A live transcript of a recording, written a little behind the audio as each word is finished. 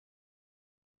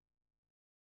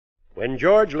When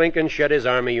George Lincoln shed his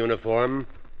Army uniform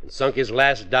and sunk his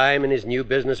last dime in his new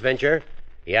business venture,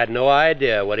 he had no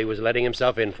idea what he was letting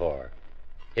himself in for.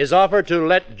 His offer to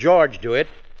let George do it,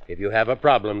 if you have a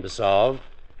problem to solve,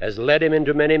 has led him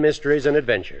into many mysteries and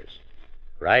adventures.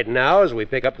 Right now, as we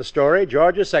pick up the story,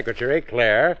 George's secretary,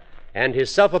 Claire, and his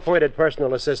self-appointed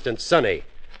personal assistant, Sonny,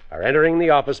 are entering the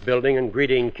office building and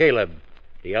greeting Caleb,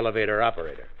 the elevator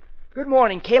operator. Good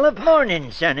morning, Caleb.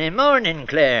 Morning, Sonny. Morning,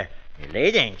 Claire. You're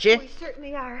late, ain't you? We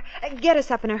certainly are. Get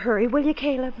us up in a hurry, will you,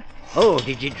 Caleb? Oh,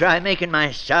 did you try making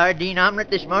my sardine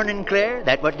omelet this morning, Claire?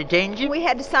 That what detained you? We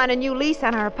had to sign a new lease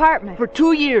on our apartment. For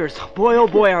 2 years. Boy, oh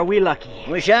boy, are we lucky.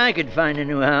 Wish I could find a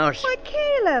new house. Why,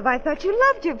 Caleb, I thought you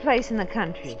loved your place in the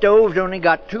country. Stove's only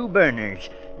got 2 burners.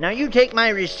 Now you take my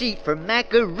receipt for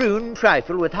macaroon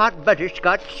trifle with hot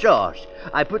butterscotch sauce.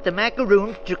 I put the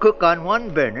macaroons to cook on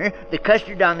 1 burner, the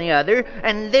custard on the other,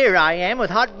 and there I am with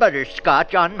hot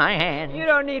butterscotch on my hands. You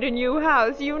don't need a new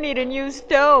house. You need a new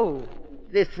stove.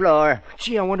 This floor.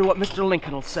 Gee, I wonder what Mr.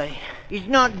 Lincoln will say. He's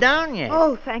not down yet.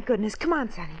 Oh, thank goodness. Come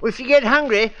on, Sonny. Well, if you get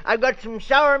hungry, I've got some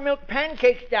sour milk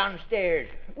pancakes downstairs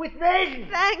with raisins.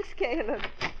 Thanks, Caleb.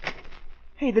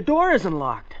 Hey, the door isn't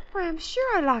locked. Why, I'm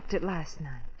sure I locked it last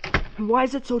night. And why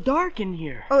is it so dark in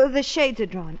here? Oh, the shades are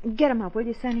drawn. Get 'em up, will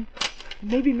you, Sonny?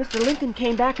 Maybe Mr. Lincoln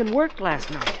came back and worked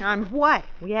last night. On what?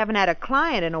 We haven't had a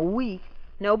client in a week.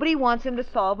 Nobody wants him to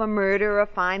solve a murder or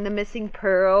find the missing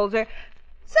pearls or...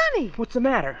 Sonny! What's the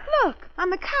matter? Look, on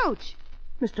the couch.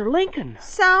 Mr. Lincoln.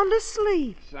 Sound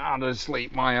asleep. Sound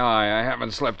asleep, my eye. I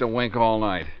haven't slept a wink all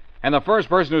night. And the first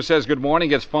person who says good morning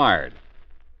gets fired.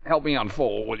 Help me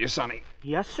unfold, will you, Sonny?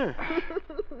 Yes, sir.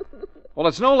 Well,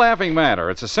 it's no laughing matter.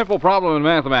 It's a simple problem in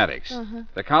mathematics.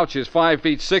 The couch is 5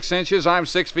 feet 6 inches. I'm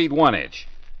 6 feet 1 inch.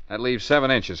 That leaves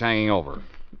 7 inches hanging over.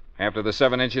 After the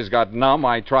 7 inches got numb,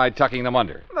 I tried tucking them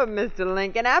under. But, Mr.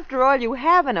 Lincoln, after all, you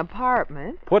have an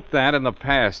apartment. Put that in the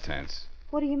past tense.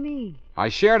 What do you mean? I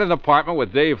shared an apartment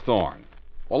with Dave Thorne.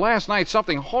 Well, last night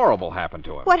something horrible happened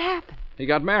to him. What happened? He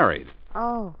got married.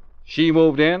 Oh. She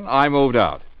moved in, I moved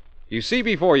out. You see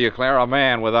before you, Claire, a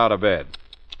man without a bed.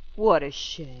 What a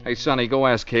shame. Hey, Sonny, go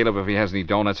ask Caleb if he has any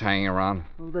donuts hanging around.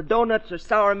 Well, the donuts are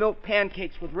sour milk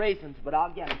pancakes with raisins, but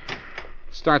I'll get them.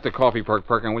 Start the coffee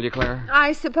perking, will you, Claire?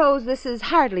 I suppose this is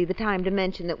hardly the time to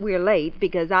mention that we're late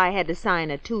because I had to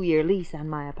sign a 2-year lease on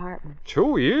my apartment.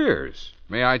 2 years?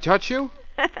 May I touch you?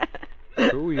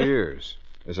 2 years.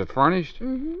 Is it furnished?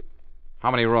 Mm-hmm.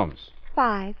 How many rooms?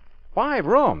 5. 5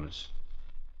 rooms.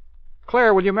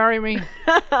 Claire, will you marry me?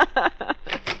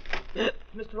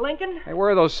 Mr. Lincoln? Hey, where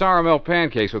are those sour milk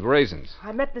pancakes with raisins?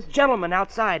 I met this gentleman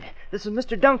outside. This is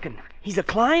Mr. Duncan. He's a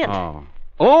client.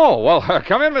 Oh, well,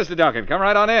 come in, Mr. Duncan. Come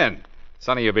right on in.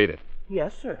 Sonny, you beat it.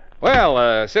 Yes, sir.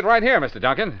 Well, sit right here, Mr.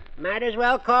 Duncan. Might as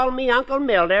well call me Uncle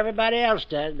Milt. Everybody else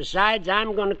does. Besides,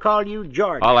 I'm going to call you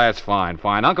George. Oh, that's fine.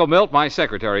 Uncle Milt, my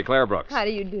secretary, Claire Brooks. How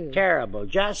do you do? Terrible.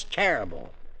 Just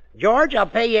terrible. George, I'll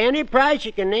pay you any price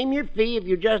you can name your fee if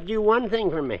you just do one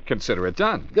thing for me. Consider it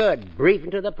done. Good. Brief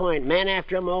and to the point. Man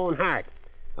after my own heart.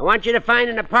 I want you to find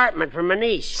an apartment for my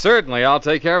niece. Certainly. I'll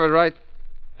take care of it right.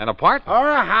 An apartment? Or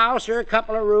a house or a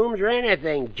couple of rooms or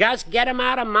anything. Just get 'em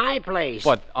out of my place.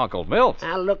 But, Uncle Milt...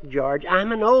 Now, look, George,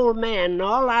 I'm an old man, and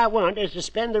all I want is to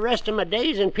spend the rest of my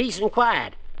days in peace and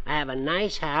quiet. I have a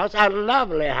nice house, a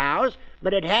lovely house,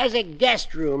 but it has a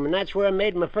guest room, and that's where I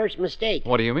made my first mistake.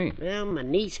 What do you mean? Well, my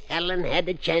niece Helen had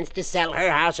the chance to sell her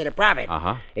house at a profit.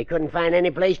 Uh-huh. They couldn't find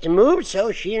any place to move,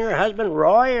 so she and her husband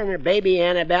Roy and her baby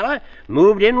Annabella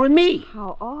moved in with me.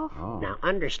 How awful. Oh. Now,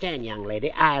 understand, young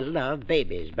lady, I love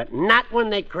babies, but not when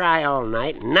they cry all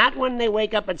night, not when they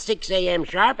wake up at 6 a.m.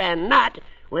 sharp, and not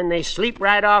when they sleep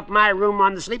right off my room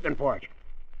on the sleeping porch.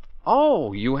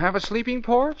 Oh, you have a sleeping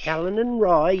porch? Helen and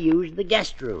Roy used the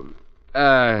guest room.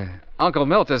 Uncle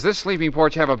Milt, does this sleeping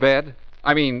porch have a bed?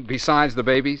 I mean, besides the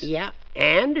babies? Yeah,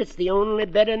 and it's the only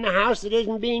bed in the house that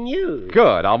isn't being used.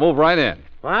 Good, I'll move right in.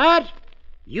 What?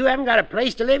 You haven't got a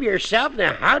place to live yourself?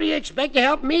 Now, how do you expect to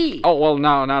help me? Oh, well,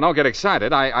 now, don't get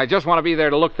excited. I just want to be there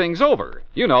to look things over.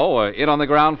 You know, it on the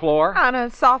ground floor. On a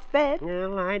soft bed?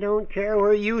 Well, I don't care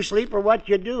where you sleep or what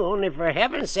you do, only for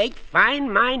heaven's sake,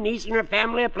 find my niece and her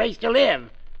family a place to live.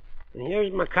 And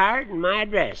here's my card and my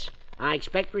address. I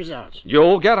expect results.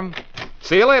 You'll get 'em.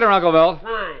 See you later, Uncle Milt.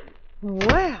 Fine.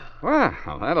 Well,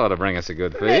 Well, that ought to bring us a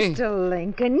good fee. Mr.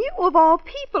 Lincoln, you of all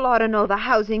people ought to know the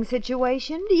housing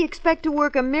situation. Do you expect to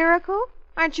work a miracle?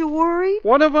 Aren't you worried?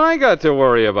 What have I got to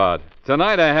worry about?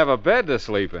 Tonight I have a bed to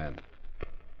sleep in.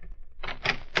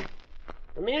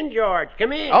 Come in, George.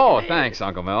 Come in. Oh, Come in. thanks,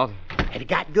 Uncle Milt. Have you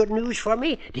got good news for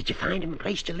me? Did you find him a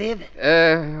place to live?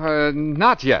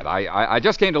 Not yet. I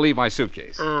just came to leave my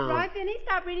suitcase. Roy Finney,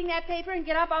 stop reading that paper and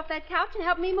get up off that couch and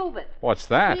help me move it. What's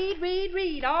that?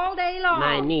 Read all day long.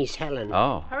 My niece, Helen.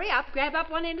 Oh. Hurry up, grab up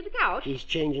one end of the couch. She's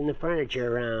changing the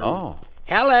furniture around. Oh.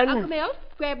 Helen! Uncle Milt,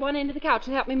 grab one end of the couch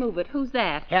and help me move it. Who's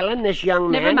that? Helen, this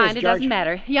young man Never mind, is it George... doesn't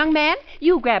matter. Young man,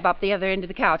 you grab up the other end of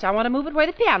the couch. I want to move it where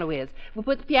the piano is. We'll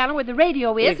put the piano where the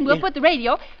radio is, and we'll put the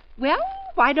radio... Well,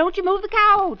 why don't you move the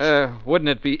couch? Wouldn't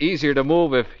it be easier to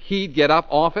move if he'd get up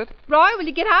off it? Roy, will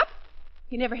you get up?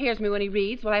 He never hears me when he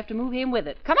reads. We'll have to move him with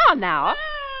it. Come on now.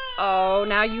 Oh,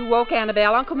 now you woke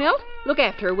Annabelle. Uncle Milt, look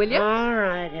after her, will you? All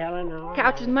right, Helen, all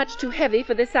Couch right. is much too heavy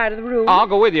for this side of the room. I'll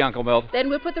go with you, Uncle Milt. Then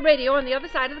we'll put the radio on the other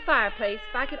side of the fireplace.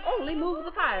 If I could only move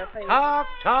the fireplace.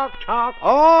 Talk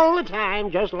all the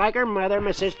time, just like her mother,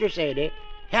 my sister Sadie.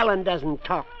 Helen doesn't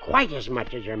talk quite as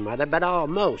much as her mother, but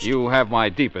almost. You have my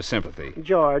deepest sympathy.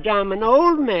 George, I'm an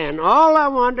old man. All I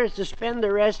want is to spend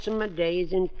the rest of my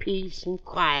days in peace and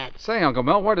quiet. Say, Uncle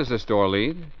Milt, where does this door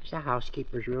lead? It's the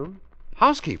housekeeper's room.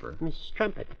 Housekeeper? Mrs.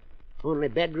 Trumpet. Only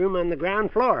bedroom on the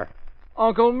ground floor.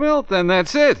 Uncle Milt, then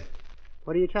that's it.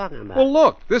 What are you talking about? Well,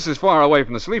 look, this is far away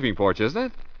from the sleeping porch, isn't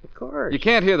it? Of course. You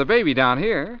can't hear the baby down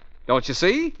here. Don't you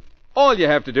see? All you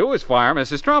have to do is fire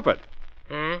Mrs. Trumpet.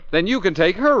 Huh? Then you can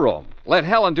take her room. Let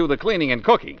Helen do the cleaning and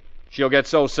cooking. She'll get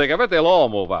so sick of it, they'll all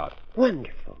move out.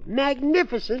 Wonderful.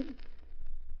 Magnificent.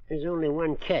 There's only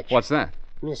one catch. What's that?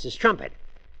 Mrs. Trumpet.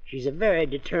 She's a very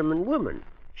determined woman.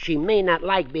 She may not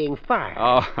like being fired.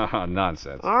 Oh,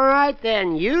 nonsense. All right,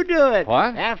 then. You do it.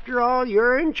 What? After all,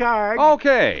 you're in charge.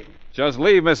 Okay. Just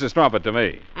leave Mrs. Trumpet to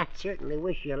me. I certainly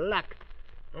wish you luck.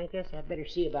 I guess I'd better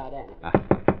see about that.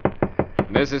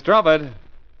 Mrs. Trumpet.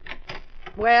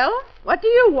 Well, what do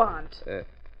you want?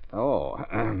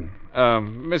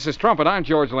 Mrs. Trumpet, I'm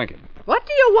George Lincoln. What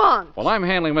do you want? Well, I'm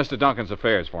handling Mr. Duncan's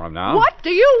affairs for him now. What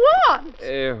do you want?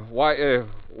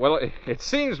 Well, it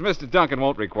seems Mr. Duncan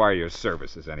won't require your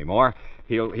services anymore.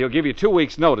 He'll give you 2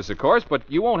 weeks' notice, of course, but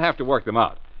you won't have to work them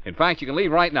out. In fact, you can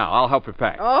leave right now. I'll help you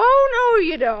pack. Oh, no,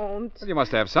 you don't. Well, you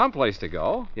must have some place to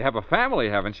go. You have a family,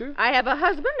 haven't you? I have a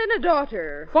husband and a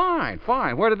daughter.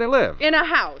 Fine. Where do they live? In a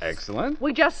house. Excellent.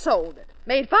 We just sold it.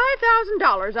 Made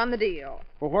 $5,000 on the deal.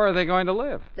 Well, where are they going to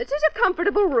live? This is a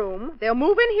comfortable room. They'll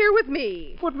move in here with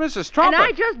me. But Mrs. Trumpet... And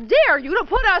I just dare you to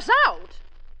put us out.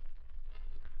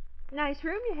 Nice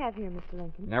room you have here, Mr.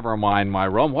 Lincoln. Never mind my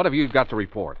room. What have you got to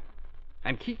report?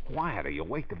 And keep quiet or you'll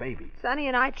wake the baby. Sonny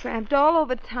and I tramped all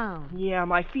over town. Yeah,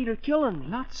 my feet are killing me.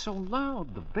 Not so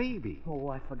loud, the baby. Oh,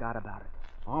 I forgot about it.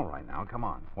 All right, now, come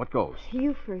on. What goes?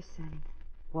 You first, Sonny.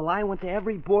 Well, I went to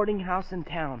every boarding house in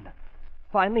town.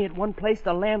 Finally, at one place,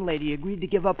 the landlady agreed to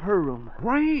give up her room.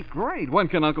 Great. When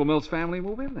can Uncle Milt's family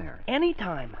move in there?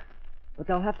 Anytime. But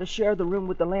they'll have to share the room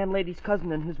with the landlady's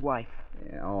cousin and his wife.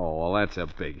 Yeah, well, that's a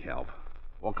big help.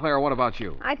 Well, Clara, what about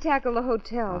you? I tackle the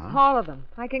hotels, all of them.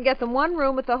 I can get them one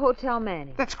room with the hotel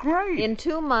manning. That's great. In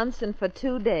 2 months and for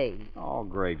 2 days. Oh,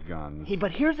 great guns. Hey,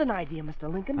 but here's an idea,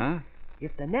 Mr. Lincoln. Huh?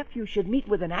 If the nephew should meet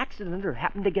with an accident or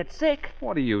happen to get sick...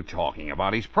 What are you talking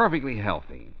about? He's perfectly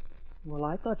healthy. Well,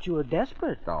 I thought you were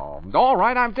desperate. Oh, all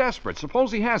right, I'm desperate.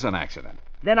 Suppose he has an accident.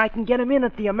 Then I can get him in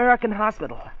at the American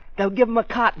hospital. They'll give him a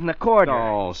cot in the corridor.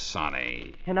 Oh,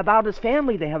 Sonny. And about his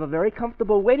family, they have a very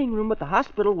comfortable waiting room at the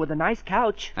hospital with a nice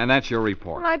couch. And that's your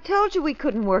report. Well, I told you we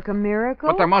couldn't work a miracle.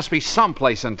 But there must be some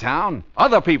place in town.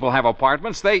 Other people have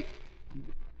apartments.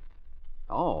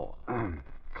 Oh,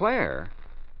 Claire.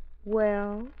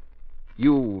 Well,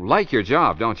 You like your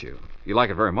job, don't you? You like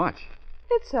it very much.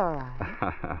 it's all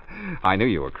right. I knew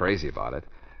you were crazy about it.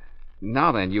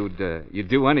 Now then, you'd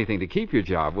do anything to keep your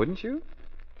job, wouldn't you?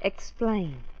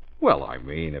 Explain. Well, I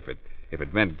mean, if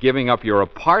it meant giving up your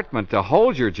apartment to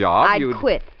hold your job, I'd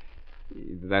quit.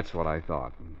 That's what I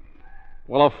thought.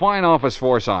 Well, a fine office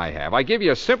force I have. I give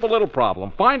you a simple little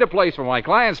problem. Find a place for my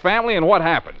client's family, and what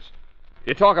happens?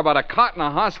 You talk about a cot in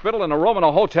a hospital and a room in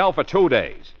a hotel for 2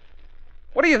 days.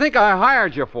 What do you think I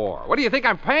hired you for? What do you think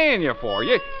I'm paying you for?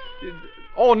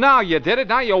 Oh, now you did it.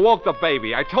 Now you woke the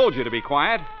baby. I told you to be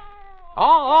quiet. Oh,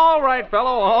 all right,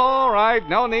 fellow. All right.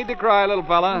 No need to cry, little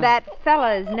fella. That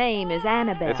fella's name is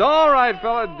Annabelle. It's all right,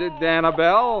 fella.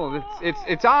 Annabelle.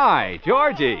 It's I,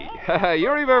 Georgie.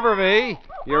 You remember me?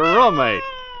 Your roommate.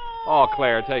 Oh,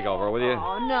 Claire, take over, will you?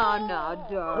 Oh, no,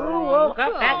 darling. Who woke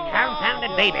up that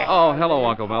confounded baby? Oh, hello,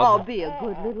 Uncle Milt. Oh, be a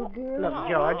good little girl. Look,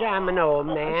 George, I'm an old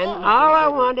man. All I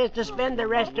want is to spend the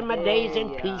rest of my days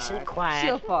in peace and quiet.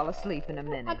 She'll fall asleep in a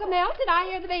minute. Uncle Milt, did I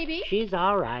hear the baby? She's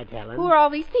all right, Helen. Who are all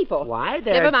these people? Why,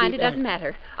 they're Never mind, people- it doesn't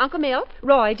matter. Uncle Milt,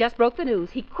 Roy just broke the news.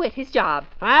 He quit his job.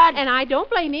 What? And I don't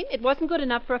blame him. It wasn't good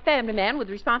enough for a family man with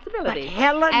responsibility. But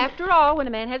Helen... After all, when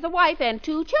a man has a wife and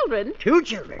 2 children... 2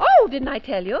 children? Oh, didn't I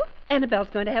tell you? Annabelle's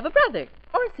going to have a brother.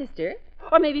 Or a sister.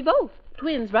 Or maybe both.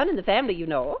 Twins run in the family, you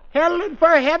know. Helen, for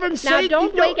heaven's Now, sake...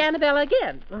 don't you wake Annabelle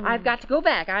again. I've got to go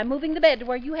back. I'm moving the bed to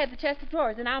where you had the chest of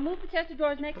drawers, and I'll move the chest of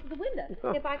drawers next to the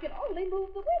window. If I could only move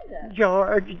the window.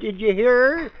 George, did you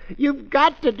hear her? You've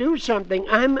got to do something.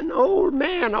 I'm an old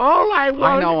man. All I want...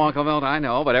 I know, Uncle Milt, I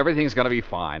know, but everything's going to be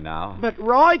fine now. But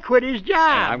Roy quit his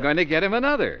job. I'm going to get him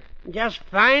another. Just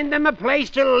find them a place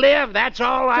to live. That's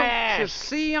all I ask. You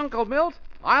see, Uncle Milt?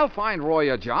 I'll find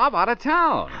Roy a job out of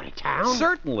town. Out of town?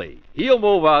 Certainly. He'll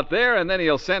move out there, and then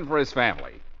he'll send for his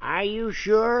family. Are you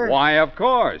sure? Why, of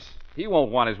course. He won't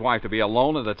want his wife to be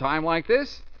alone at a time like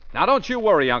this. Now, don't you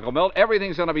worry, Uncle Milt.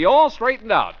 Everything's going to be all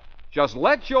straightened out. Just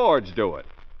let George do it.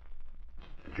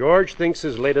 George thinks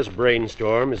his latest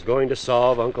brainstorm is going to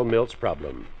solve Uncle Milt's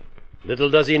problem.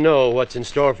 Little does he know what's in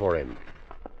store for him.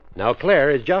 Now, Claire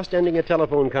is just ending a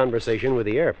telephone conversation with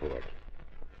the airport.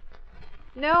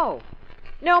 No,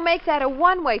 make that a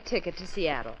one-way ticket to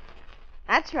Seattle.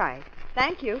 That's right.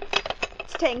 Thank you.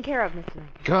 It's taken care of, Mr. Lincoln.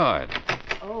 Good.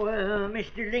 Oh,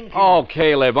 Mr. Lincoln. Oh,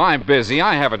 Caleb, I'm busy.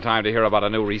 I haven't time to hear about a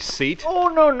new receipt. Oh,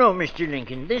 no, Mr.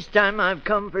 Lincoln. This time I've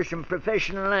come for some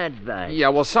professional advice. Yeah,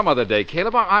 well, some other day,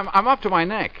 Caleb. I'm up to my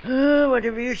neck.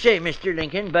 Whatever you say, Mr.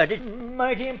 Lincoln, but it's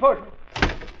mighty important.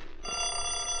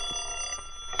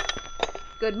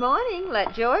 Good morning.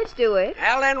 Let George do it.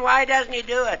 Helen, why doesn't he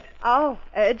do it? Oh,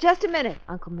 just a minute,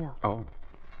 Uncle Milt. Oh.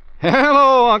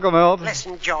 Hello, Uncle Milt.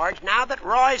 Listen, George, now that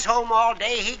Roy's home all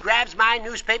day, he grabs my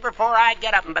newspaper before I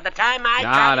get up, and by the time I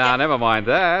try to get... never mind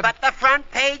that. But the front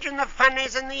page and the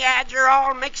funnies and the ads are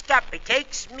all mixed up. It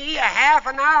takes me a half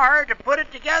an hour to put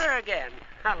it together again.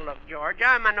 Now, look, George,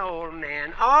 I'm an old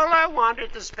man. All I want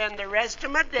is to spend the rest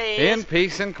of my days... In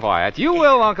peace and quiet. You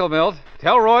will, Uncle Milt.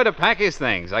 Tell Roy to pack his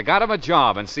things. I got him a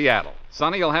job in Seattle.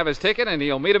 Sonny will have his ticket, and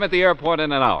he'll meet him at the airport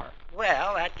in an hour.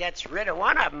 Well, that gets rid of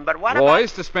one of them, but what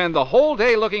Roy's to spend the whole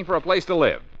day looking for a place to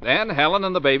live. Then Helen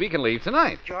and the baby can leave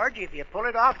tonight. George, if you pull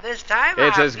it off this time,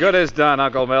 It's I'll as good as done,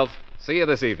 Uncle Milt. See you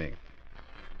this evening.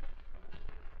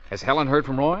 Has Helen heard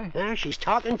from Roy? She's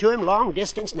talking to him long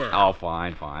distance now. Oh,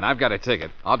 fine. I've got a ticket.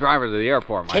 I'll drive her to the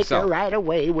airport Take myself. her right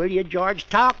away, will you, George?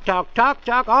 Talk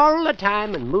all the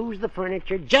time and moves the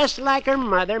furniture just like her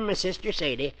mother, my sister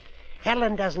Sadie.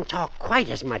 Helen doesn't talk quite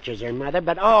as much as her mother,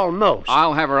 but almost.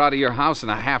 I'll have her out of your house in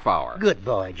a half hour. Good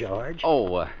boy, George.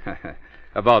 Oh,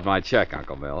 about my check,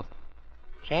 Uncle Milt.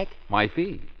 Check? My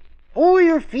fee. Oh,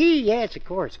 your fee. Yes, of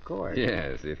course.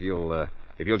 Yes, if you'll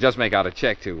just make out a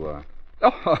check to,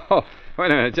 Oh,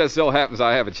 wait a minute. It just so happens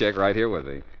I have a check right here with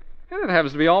me. And it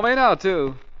happens to be all made out,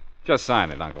 too. Just sign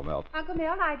it, Uncle Milt. Uncle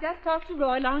Milt, I just talked to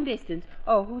Roy long distance.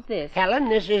 Oh, who's this? Helen,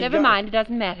 this is... Never mind, it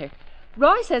doesn't matter.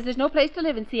 Roy says there's no place to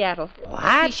live in Seattle.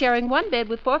 What? He's sharing one bed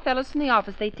with 4 fellows from the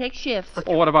office. They take shifts.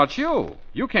 Well, what about you?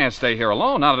 You can't stay here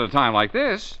alone, not at a time like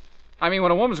this. I mean,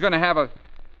 when a woman's going to have a...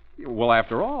 Well,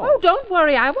 after all... Oh, don't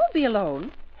worry. I won't be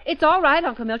alone. It's all right,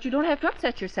 Uncle Milt. You don't have to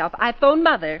upset yourself. I phoned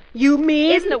Mother. You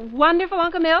mean... Isn't it wonderful,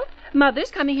 Uncle Milt? Mother's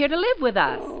coming here to live with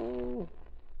us. Oh.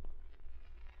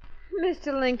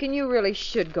 Mr. Lincoln, you really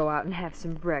should go out and have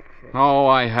some breakfast. Oh,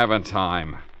 I haven't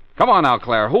time. Come on now,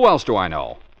 Claire. Who else do I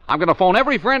know? I'm going to phone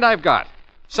every friend I've got.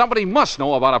 Somebody must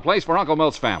know about a place for Uncle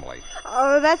Milt's family.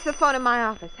 Oh, that's the phone in my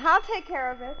office. I'll take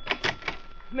care of it.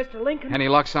 Mr. Lincoln, Any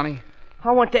luck, Sonny?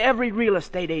 I went to every real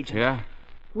estate agent. Yeah?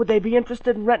 Would they be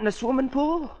interested in renting a swimming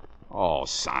pool? Oh,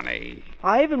 Sonny.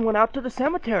 I even went out to the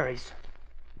cemeteries.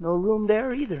 No room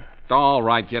there either. All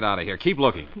right, get out of here. Keep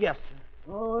looking. Yes, sir.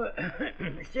 Oh,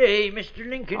 say, Mr.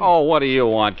 Lincoln. Oh, what do you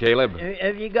want, Caleb?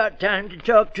 Have you got time to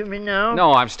talk to me now?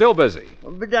 No, I'm still busy.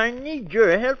 But I need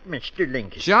your help, Mr.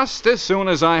 Lincoln. Just as soon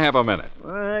as I have a minute.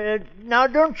 Now,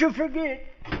 don't you forget.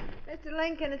 Mr.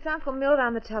 Lincoln, it's Uncle Milt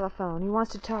on the telephone. He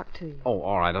wants to talk to you. Oh,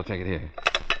 all right, I'll take it here.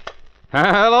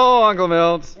 Hello, Uncle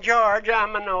Milt. George,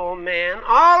 I'm an old man. All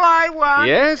I want...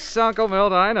 Yes, Uncle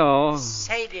Milt, I know.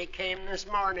 Sadie came this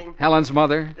morning. Helen's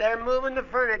mother. They're moving the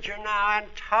furniture now, and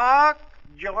talk,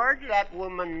 George, that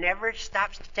woman never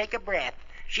stops to take a breath.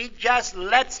 She just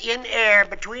lets in air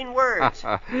between words.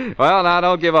 Well, now,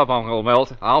 don't give up, Uncle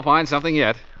Milt. I'll find something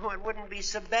yet. Oh, it wouldn't be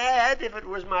so bad if it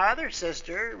was my other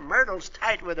sister. Myrtle's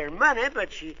tight with her money,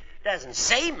 but she doesn't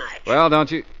say much. Well,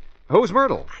 don't you... Who's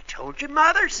Myrtle? I told your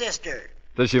mother, sister.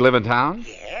 Does she live in town?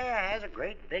 Yeah, has a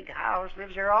great big house,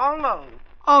 lives there all alone.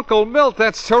 Uncle Milt,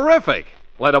 that's terrific.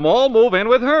 Let them all move in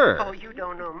with her. Oh, you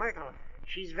don't know Myrtle.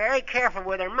 She's very careful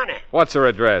with her money. What's her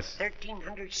address?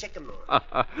 1300 Sycamore.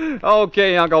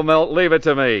 Okay, Uncle Milt, leave it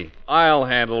to me. I'll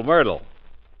handle Myrtle.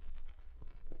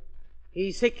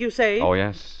 He's sick, you say? Oh,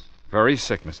 yes. Very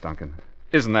sick, Miss Duncan.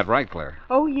 Isn't that right, Claire?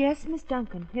 Oh, yes, Miss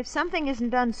Duncan. If something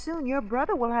isn't done soon, your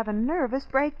brother will have a nervous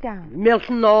breakdown.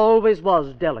 Milton always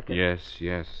was delicate.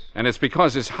 Yes. And it's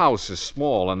because his house is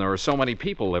small and there are so many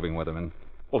people living with him. And,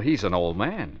 well, he's an old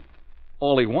man.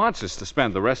 All he wants is to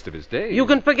spend the rest of his days. You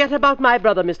can forget about my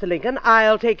brother, Mr. Lincoln.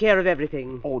 I'll take care of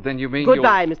everything. Oh, then you mean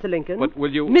Goodbye, Mr. Lincoln. But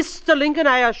will you... Mr. Lincoln,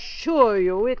 I assure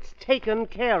you it's taken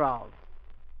care of.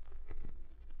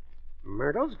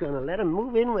 Myrtle's going to let him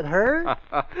move in with her?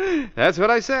 That's what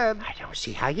I said. I don't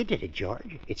see how you did it,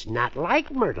 George. It's not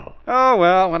like Myrtle. Oh,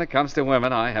 well, when it comes to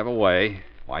women, I have a way.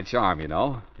 Why charm, you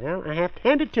know. Well, I have to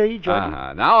hand it to you, George.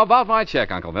 Now about my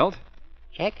check, Uncle Milt.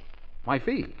 Check? My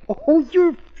fee. Oh,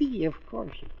 your fee, of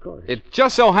course. It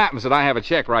just so happens that I have a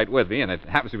check right with me, and it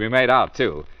happens to be made out,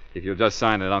 too. If you'll just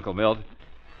sign it, Uncle Milt.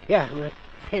 Yeah, my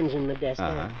pen's in the desk.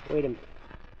 Wait a minute.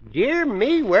 Dear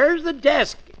me, where's the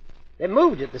desk? They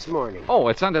moved it this morning. Oh,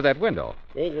 it's under that window.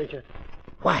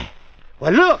 Why?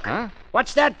 Well, look. Huh?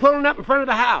 What's that pulling up in front of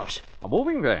the house? A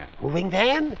moving van. Moving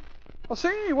van? Well,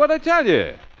 see, what'd I tell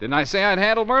you? Didn't I say I'd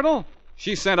handle Myrtle?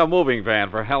 She sent a moving van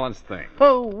for Helen's thing.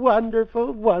 Oh,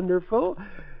 wonderful. Well,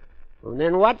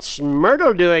 then what's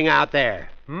Myrtle doing out there?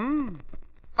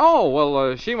 Oh,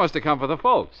 well, she must have come for the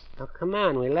folks. Oh, come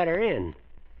on, we let her in.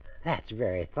 That's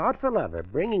very thoughtful of her,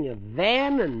 bringing a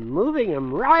van and moving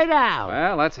them right out.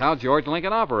 Well, that's how George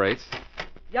Lincoln operates.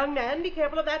 Young man, be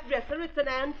careful of that dresser. It's an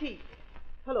antique.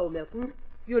 Hello, Milton.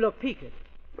 You look peaked.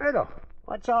 Myrtle,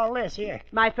 what's all this here?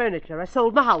 My furniture. I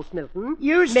sold my house, Milton.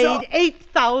 You made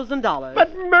 $8,000.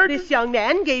 But Myrtle... This young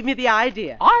man gave me the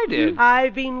idea. I did?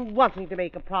 I've been wanting to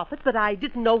make a profit, but I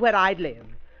didn't know where I'd live.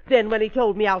 Then when he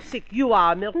told me how sick you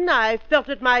are, Milton, I felt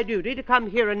it my duty to come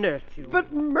here and nurse you.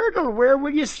 But, Myrtle, where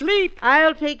will you sleep?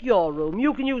 I'll take your room.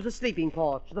 You can use the sleeping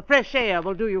porch. The fresh air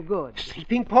will do you good.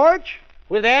 Sleeping porch?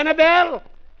 With Annabelle?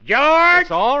 George?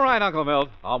 It's all right, Uncle Milt.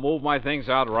 I'll move my things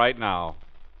out right now.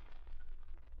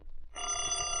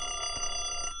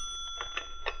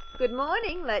 Good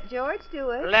morning. Let George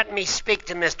do it. Let me speak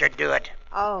to Mr. Dewitt.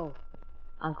 Oh,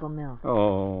 Uncle Milt.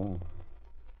 Oh.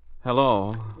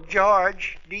 Hello.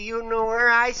 George, do you know where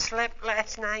I slept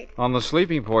last night? On the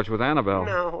sleeping porch with Annabelle.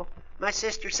 No. My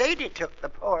sister Sadie took the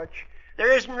porch.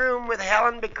 There isn't room with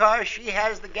Helen because she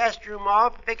has the guest room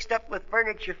all fixed up with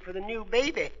furniture for the new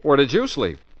baby. Where did you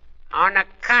sleep? On a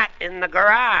cot in the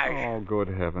garage. Oh, good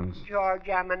heavens. George,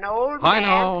 I'm an old man.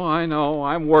 I know.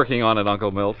 I'm working on it,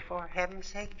 Uncle Milt. For heaven's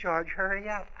sake, George, hurry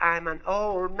up. I'm an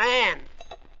old man.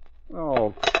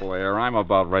 Oh, Claire, I'm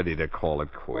about ready to call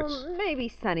it quits. Well, maybe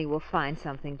Sonny will find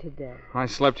something today. I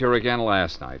slept here again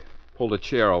last night. Pulled a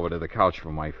chair over to the couch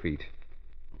for my feet.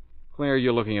 Claire,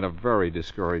 you're looking at a very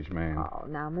discouraged man. Oh,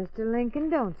 now, Mr. Lincoln,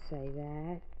 don't say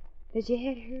that. Does your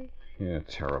head hurt? Yeah,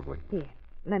 terribly. Here,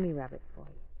 let me rub it for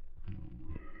you.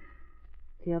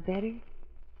 Feel better?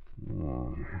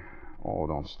 Oh,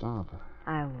 don't stop.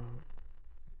 I won't.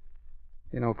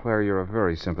 You know, Claire, you're a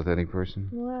very sympathetic person.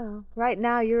 Well, right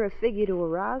now you're a figure to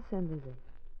arouse sympathy.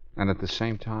 And at the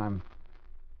same time,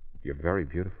 you're very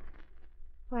beautiful.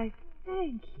 Why,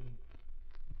 thank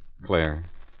you. Claire,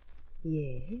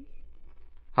 Yes?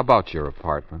 how about your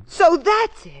apartment? So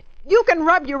that's it. You can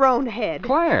rub your own head.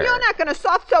 Claire! You're not going to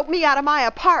soft soap me out of my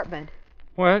apartment.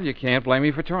 Well, you can't blame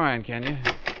me for trying, can you?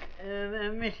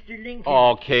 Mr. Lincoln.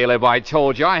 Oh, Caleb, I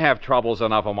told you I have troubles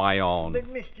enough of my own.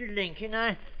 But, Mr. Lincoln,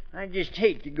 I just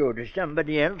hate to go to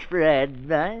somebody else for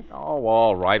advice. Oh,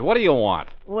 all right. What do you want?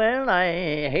 Well,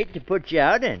 I hate to put you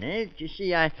out in it. You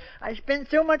see, I spend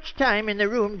so much time in the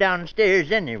room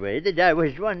downstairs anyway that I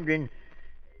was wondering,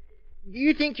 do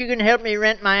you think you can help me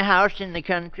rent my house in the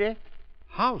country?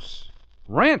 House?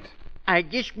 Rent? I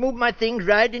just moved my things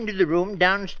right into the room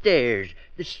downstairs.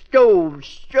 The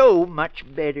stove's so much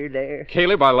better there.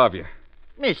 Caleb, I love you.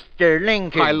 Mr.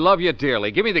 Lincoln. I love you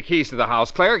dearly. Give me the keys to the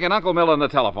house. Claire, get Uncle Mill on the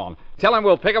telephone. Tell him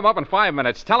we'll pick him up in 5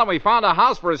 minutes. Tell him we found a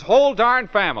house for his whole darn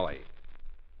family.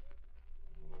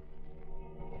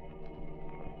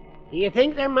 Do you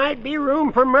think there might be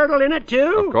room for Myrtle in it,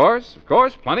 too? Of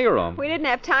course. Plenty of room. We didn't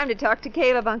have time to talk to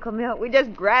Caleb, Uncle Milt. We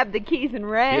just grabbed the keys and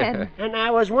ran. Yeah. And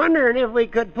I was wondering if we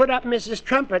could put up Mrs.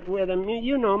 Trumpet with him.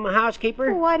 You know, my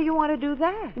housekeeper. Why do you want to do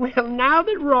that? Well, now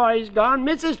that Roy's gone,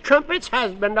 Mrs. Trumpet's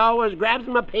husband always grabs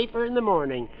him a paper in the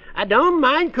morning. I don't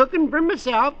mind cooking for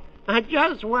myself, I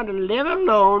just want to live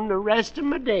alone the rest of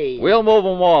my days. We'll move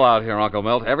 'em all out here, Uncle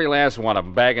Milt. Every last one of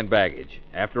 'em, bag and baggage.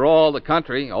 After all, the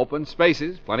country, open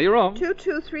spaces, plenty of room.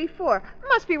 2234.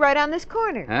 Must be right on this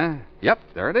corner. Huh? Yep,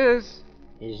 there it is.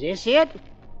 Is this it?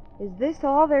 Is this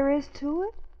all there is to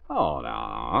it? Oh,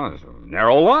 no, it's a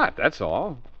narrow lot, that's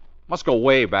all. Must go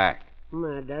way back.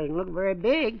 It doesn't look very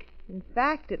big. In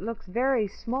fact, it looks very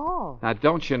small. Now,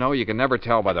 don't you know you can never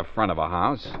tell by the front of a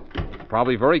house?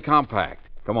 Probably very compact.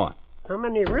 Come on. How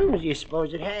many rooms do you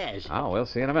suppose it has? Oh, we'll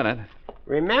see in a minute.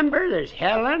 Remember, there's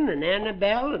Helen and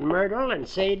Annabelle and Myrtle and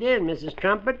Sadie and Mrs.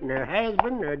 Trumpet and her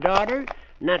husband and her daughter,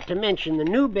 not to mention the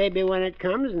new baby when it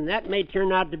comes, and that may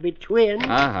turn out to be twins.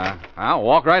 Uh-huh. I'll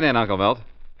walk right in, Uncle Milt.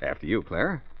 After you,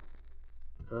 Claire.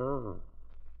 Oh.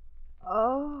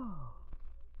 Oh.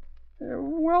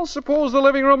 Well, suppose the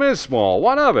living room is small.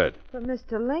 What of it? But,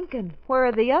 Mr. Lincoln, where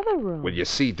are the other rooms? Well, you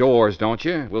see doors, don't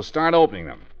you? We'll start opening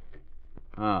them.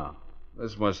 Oh,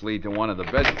 this must lead to one of the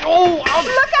beds. Oh!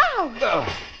 Look out!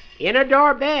 In a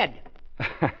door bed.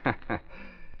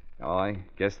 Oh, I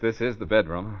guess this is the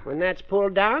bedroom. When that's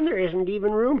pulled down, there isn't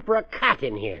even room for a cot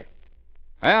in here.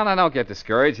 Well, now don't get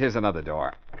discouraged. Here's another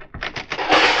door.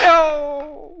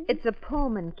 Oh! It's a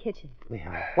Pullman kitchen. Well,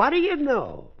 what do you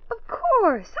know? Of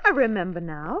course. I remember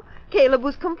now. Caleb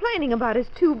was complaining about his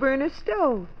 2-burner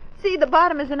stove. See, the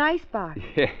bottom is an icebox.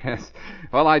 Yes.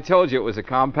 Well, I told you it was a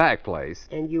compact place.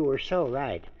 And you were so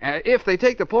right. If they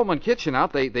take the Pullman kitchen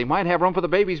out, they might have room for the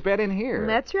baby's bed in here.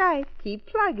 That's right. Keep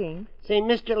plugging. Say,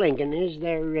 Mr. Lincoln, is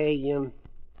there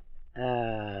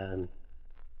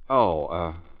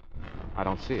I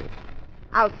don't see it.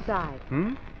 Outside.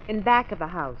 In back of the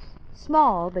house.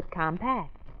 Small but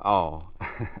compact. Oh,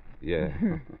 yeah.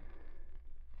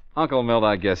 Uncle Milt,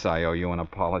 I guess I owe you an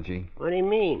apology. What do you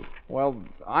mean? Well,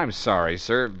 I'm sorry,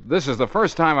 sir. This is the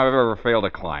first time I've ever failed a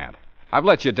client. I've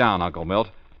let you down, Uncle Milt.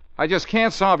 I just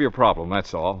can't solve your problem,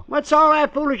 that's all. What's all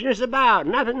that foolishness about?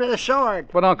 Nothing of the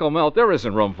sort. But, Uncle Milt, there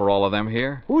isn't room for all of them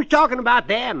here. Who's talking about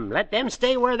them? Let them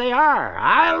stay where they are.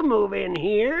 I'll move in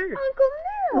here. Uncle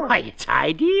Milt! Why, it's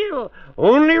ideal.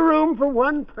 Only room for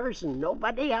one person.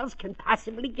 Nobody else can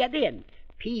possibly get in.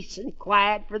 Peace and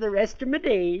quiet for the rest of my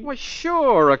days. Well,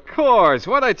 sure, of course.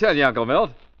 What'd I tell you, Uncle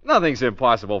Milt? Nothing's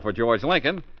impossible for George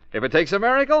Lincoln. If it takes a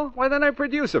miracle, why, then I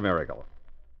produce a miracle.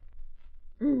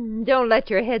 Don't let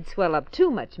your head swell up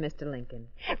too much, Mr. Lincoln.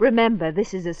 Remember,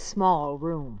 this is a small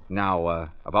room. Now,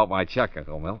 about my check,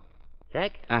 Uncle Milt.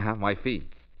 Check? Uh-huh, my fee.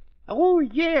 Oh,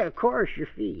 yeah, of course, your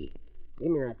fee. Give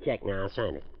me that check now. I'll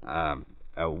sign it.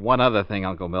 One other thing,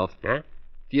 Uncle Milt. Huh?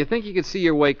 Do you think you could see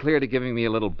your way clear to giving me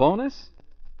a little bonus?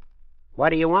 What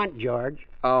do you want, George?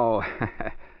 Oh,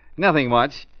 nothing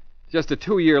much. Just a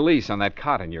 2-year lease on that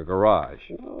cot in your garage.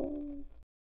 Oh,